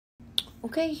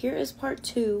Okay, here is part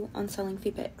 2 on selling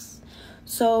fee pics.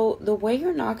 So the way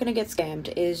you're not going to get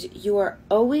scammed is you are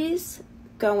always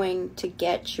going to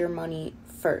get your money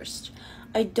first.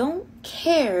 I don't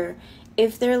care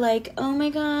if they're like, oh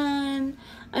my god,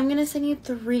 I'm going to send you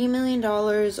 $3 million.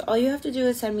 All you have to do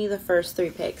is send me the first 3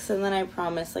 pics, and then I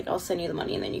promise, I'll send you the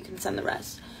money, and then you can send the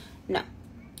rest. No.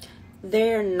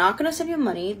 They're not going to send you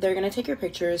money. They're going to take your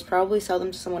pictures, probably sell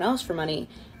them to someone else for money,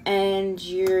 and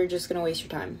you're just going to waste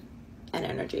your time and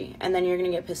energy, and then you're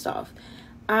going to get pissed off.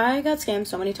 I got scammed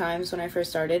so many times when I first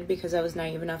started because I was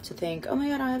naive enough to think, oh my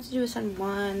god, all I have to do is send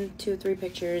 1, 2, 3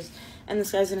 pictures, and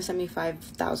this guy's going to send me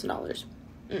 $5,000.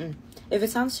 If it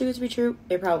sounds too good to be true,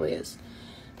 it probably is.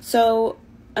 So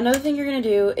another thing you're going to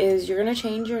do is you're going to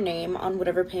change your name on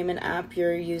whatever payment app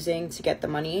you're using to get the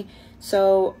money.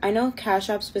 So I know Cash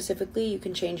App specifically, you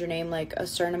can change your name a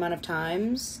certain amount of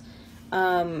times.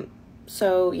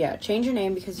 So yeah, change your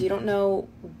name because you don't know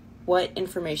what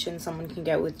information someone can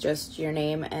get with just your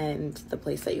name and the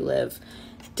place that you live.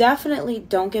 Definitely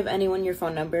don't give anyone your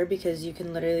phone number because you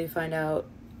can literally find out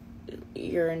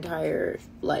your entire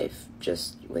life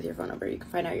just with your phone number. You can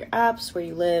find out your apps, where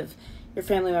you live, your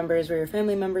family members, where your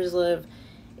family members live.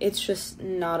 It's just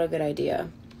not a good idea.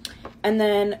 And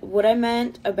then what I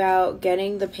meant about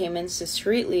getting the payments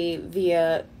discreetly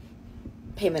via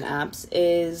payment apps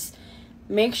is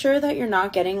make sure that you're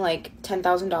not getting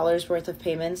 $10,000 worth of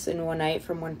payments in one night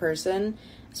from one person,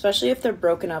 especially if they're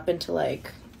broken up into $200,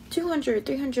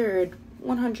 $300,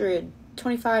 $100,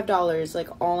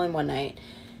 $25, all in one night.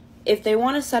 If they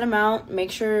want a set amount,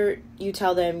 make sure you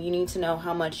tell them you need to know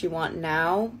how much you want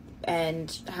now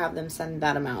and have them send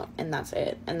that amount, and that's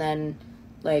it. And then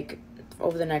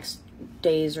over the next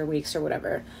days or weeks or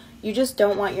whatever, you just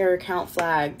don't want your account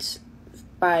flagged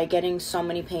by getting so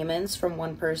many payments from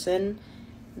one person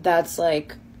that's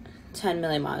 10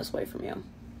 million miles away from you.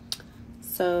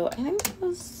 So I think that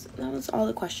was all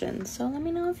the questions. So let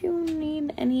me know if you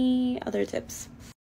need any other tips.